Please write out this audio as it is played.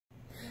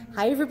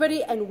Hi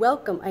everybody and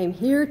welcome. I am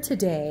here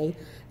today.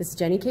 This is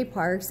Jenny K.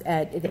 Parks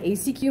at the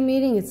ACQ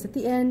meeting. It's at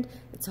the end.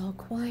 It's all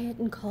quiet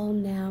and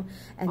calm now.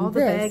 And all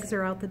the bags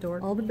are out the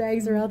door. All the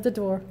bags are out the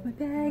door. My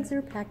bags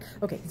are packed.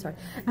 Okay, sorry.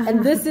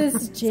 And this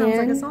is Jan. Sounds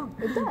like a song.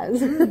 It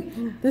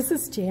does. This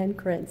is Jan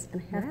Krentz.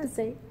 And I have to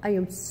say, I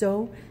am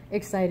so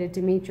excited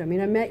to meet you. I mean,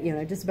 I met you and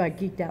I just about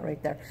geeked out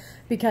right there.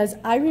 Because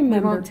I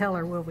remember... We won't tell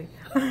her, will we?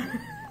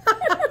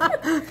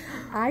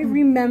 I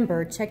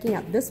remember checking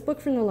out this book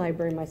from the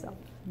library myself.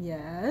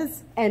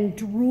 Yes. And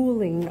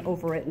drooling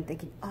over it and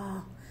thinking,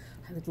 oh,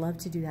 I would love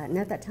to do that. And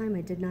at that time,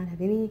 I did not have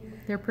any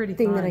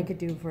thing that I could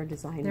do for a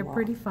design They're wall.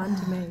 pretty fun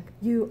to make.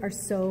 You are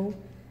so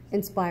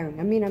inspiring.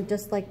 I mean, I'm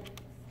just like,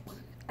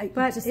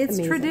 but it's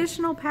amazing.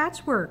 Traditional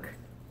patchwork.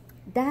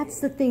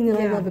 That's the thing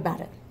that I love about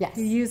it. Yes.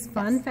 You use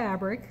fun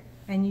fabric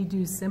and you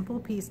do simple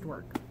pieced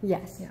work.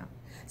 Yes. Yeah.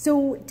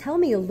 So tell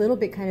me a little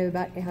bit kind of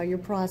about how your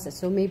process.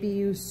 So maybe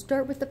you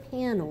start with the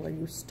panel or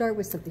you start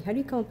with something. How do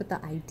you come up with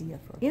the idea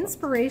for it?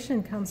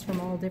 Inspiration comes from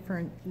all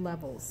different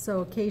levels. So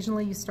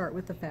occasionally you start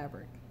with the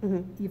fabric.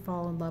 You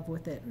fall in love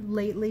with it.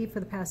 Lately, for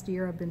the past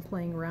year, I've been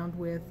playing around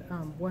with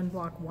One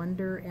Block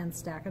Wonder and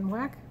Stack and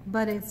Whack,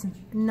 but it's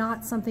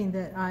not something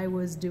that I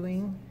was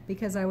doing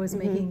because I was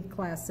making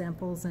class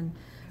samples and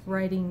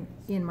writing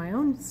in my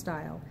own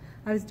style.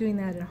 I was doing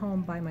that at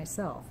home by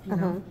myself, you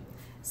know?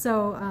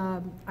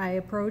 So I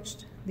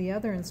approached the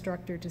other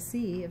instructor to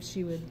see if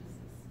she would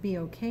be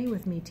okay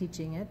with me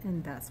teaching it,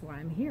 and that's why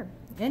I'm here.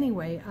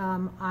 Anyway,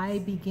 I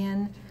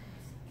begin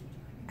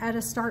at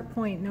a start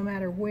point, no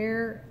matter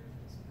where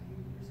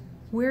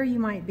you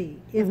might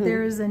be. If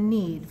there is a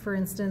need, for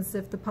instance,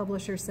 if the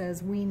publisher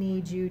says, we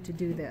need you to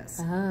do this,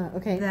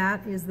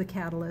 that is the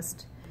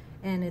catalyst,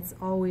 and it's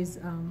always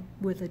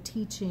with a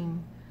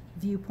teaching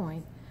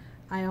viewpoint.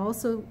 I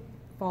also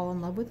fall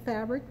in love with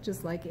fabric,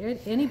 just like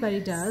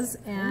anybody does,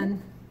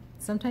 and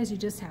sometimes you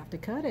just have to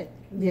cut it.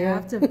 You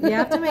have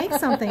to make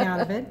something out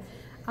of it.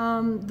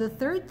 The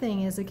third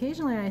thing is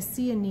occasionally I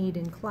see a need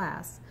in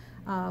class.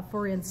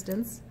 For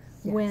instance,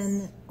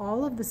 when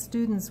all of the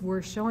students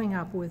were showing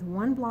up with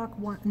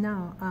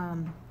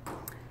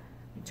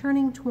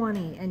Turning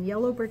 20 and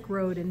Yellow Brick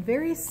Road and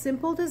very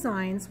simple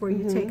designs where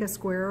you take a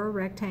square or a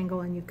rectangle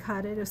and you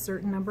cut it a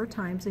certain number of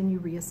times and you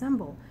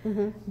reassemble.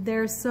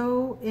 They're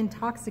so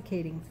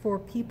intoxicating for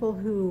people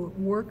who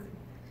work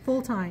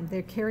full-time.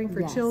 They're caring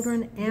for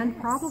children and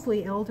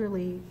probably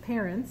elderly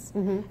parents,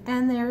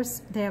 and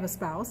they have a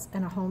spouse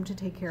and a home to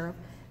take care of.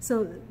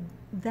 So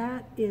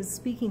that is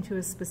speaking to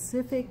a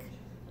specific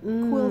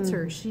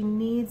quilter. She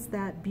needs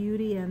that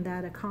beauty and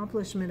that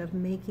accomplishment of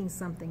making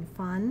something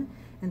fun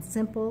and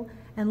simple.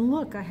 And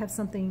look, I have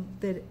something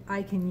that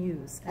I can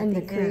use at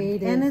the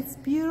end. And it's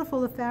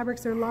beautiful. The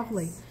fabrics are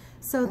lovely.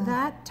 So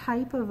that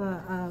type of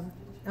a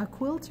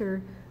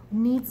quilter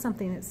needs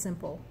something that's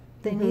simple.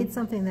 They need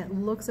something that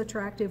looks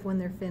attractive when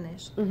they're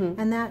finished.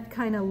 And that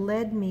kind of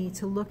led me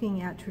to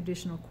looking at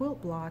traditional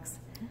quilt blocks.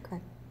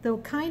 The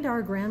kind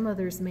our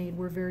grandmothers made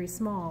were very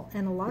small,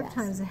 and a lot of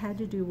times it had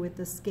to do with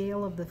the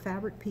scale of the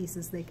fabric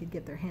pieces they could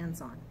get their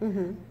hands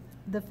on.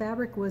 The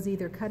fabric was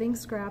either cutting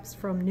scraps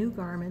from new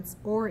garments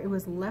or it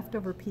was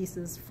leftover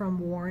pieces from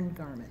worn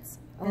garments.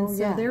 And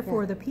so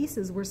therefore the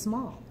pieces were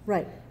small.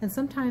 And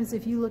sometimes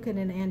if you look at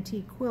an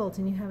antique quilt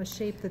and you have a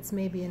shape that's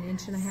maybe 1.5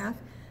 inches,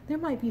 there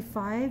might be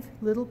 5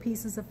 little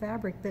pieces of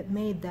fabric that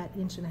made that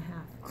 1.5 inches.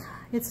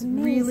 It's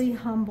really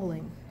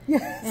humbling.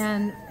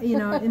 And you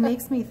know, it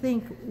makes me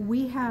think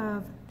we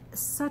have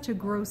such a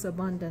gross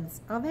abundance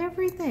of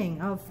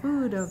everything, of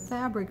food, of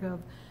fabric,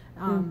 of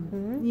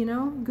you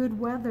know, good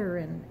weather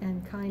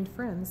and kind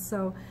friends.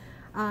 So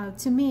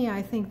to me,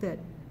 I think that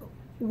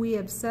we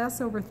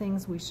obsess over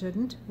things we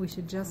shouldn't. We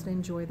should just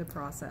enjoy the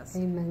process.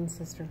 Amen,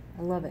 sister.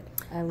 I love it.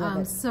 I love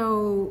it.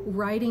 So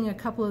writing a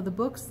couple of the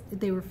books,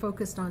 they were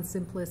focused on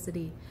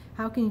simplicity.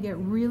 How can you get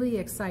really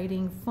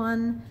exciting,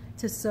 fun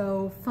to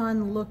sew,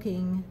 fun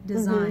looking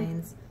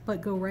designs,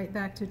 but go right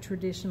back to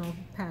traditional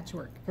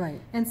patchwork.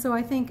 And so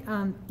I think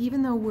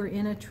even though we're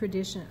in a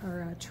tradition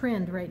or a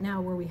trend right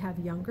now where we have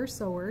younger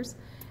sewers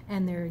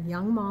and they're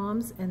young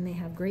moms and they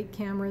have great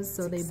cameras,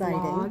 so they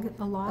blog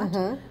a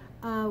lot,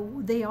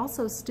 they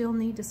also still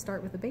need to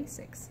start with the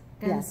basics.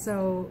 And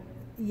so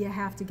you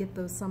have to get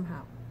those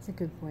somehow. That's a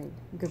good point.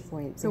 Good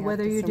point. So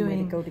whether you're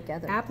doing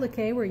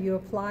applique, where you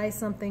apply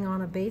something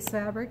on a base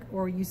fabric,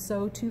 or you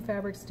sew 2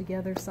 fabrics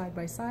together side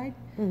by side,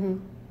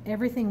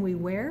 everything we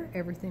wear,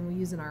 everything we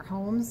use in our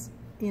homes,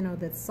 you know,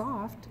 that's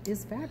soft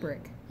is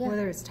fabric.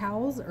 Whether it's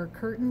towels or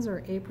curtains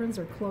or aprons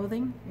or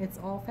clothing, it's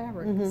all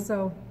fabric.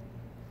 So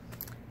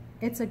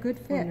it's a good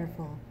fit.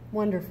 Wonderful.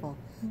 Wonderful.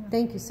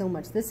 Thank you so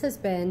much. This has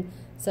been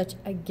such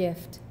a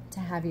gift to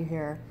have you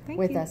here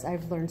with us.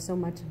 I've learned so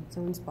much. I'm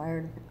so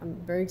inspired. I'm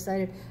very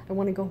excited. I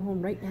want to go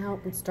home right now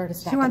and start a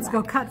stack. She wants to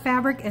go cut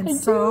fabric and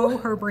sew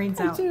her brains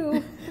out. I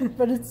do,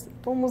 but it's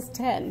almost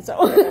 10,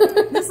 so.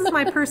 This is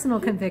my personal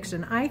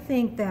conviction. I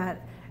think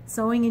that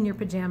sewing in your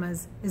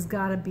pajamas has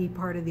got to be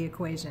part of the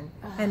equation.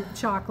 And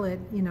chocolate,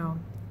 you know,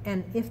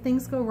 And if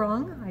things go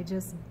wrong, I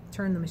just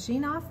turn the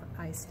machine off,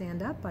 I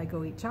stand up, I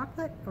go eat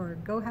chocolate or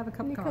go have a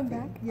cup of coffee. Come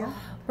back. Yeah.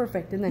 Oh,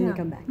 perfect. And then you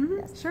come back.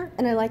 Yes. Sure.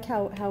 And I like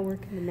how we're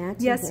kind of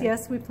matching.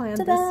 Yes, we planned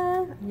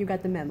Ta-da! this. You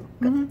got the memo.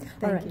 Good.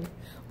 Thank you.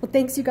 Well,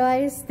 thanks you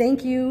guys.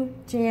 Thank you,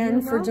 Jan,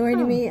 You're for joining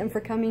welcome. me and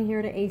for coming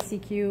here to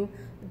ACQ.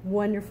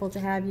 Wonderful to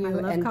have you. I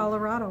love and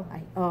Colorado.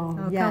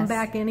 I'll yes. come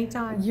back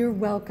anytime. You're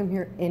welcome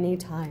here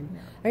anytime.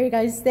 All right,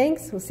 guys.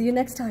 Thanks. We'll see you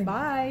next time.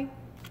 Bye.